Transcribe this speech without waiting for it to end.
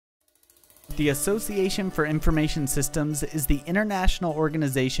The Association for Information Systems is the international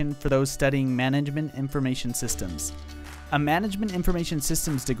organization for those studying management information systems. A management information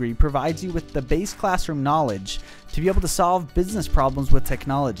systems degree provides you with the base classroom knowledge to be able to solve business problems with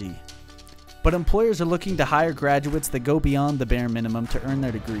technology. But employers are looking to hire graduates that go beyond the bare minimum to earn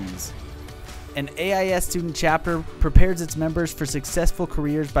their degrees. An AIS student chapter prepares its members for successful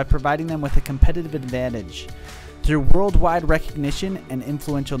careers by providing them with a competitive advantage through worldwide recognition and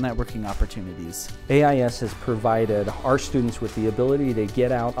influential networking opportunities. AIS has provided our students with the ability to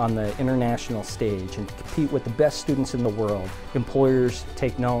get out on the international stage and compete with the best students in the world. Employers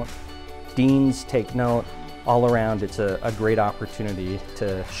take note, deans take note. All around, it's a great opportunity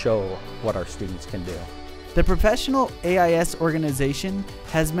to show what our students can do. The professional AIS organization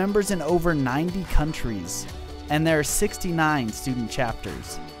has members in over 90 countries, and there are 69 student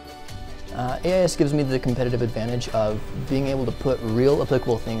chapters. AIS gives me the competitive advantage of being able to put real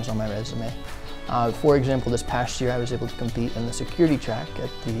applicable things on my resume. For example, this past year I was able to compete in the security track at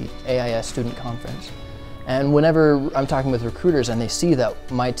the AIS student conference. And whenever I'm talking with recruiters and they see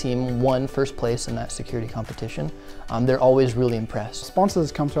that my team won first place in that security competition, they're always really impressed.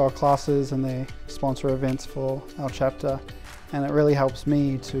 Sponsors come to our classes and they sponsor events for our chapter, and it really helps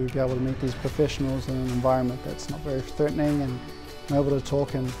me to be able to meet these professionals in an environment that's not very threatening, and I'm able to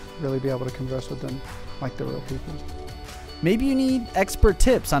talk and really be able to converse with them like they're real people. Maybe you need expert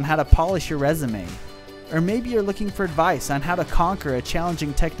tips on how to polish your resume, or maybe you're looking for advice on how to conquer a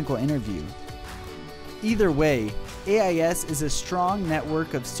challenging technical interview. Either way, AIS is a strong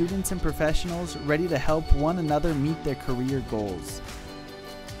network of students and professionals ready to help one another meet their career goals.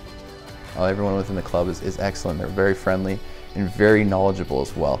 Everyone within the club is excellent. They're very friendly and very knowledgeable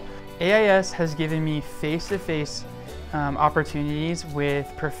as well. AIS has given me face-to-face opportunities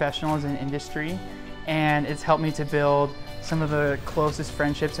with professionals in industry, and it's helped me to build some of the closest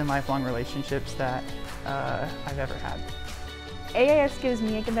friendships and lifelong relationships that I've ever had. AIS gives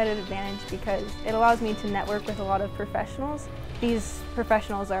me a competitive advantage because it allows me to network with a lot of professionals. These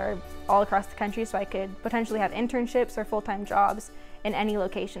professionals are all across the country, so I could potentially have internships or full-time jobs in any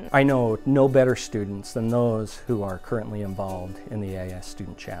location. I know no better students than those who are currently involved in the AIS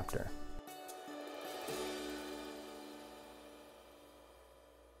student chapter.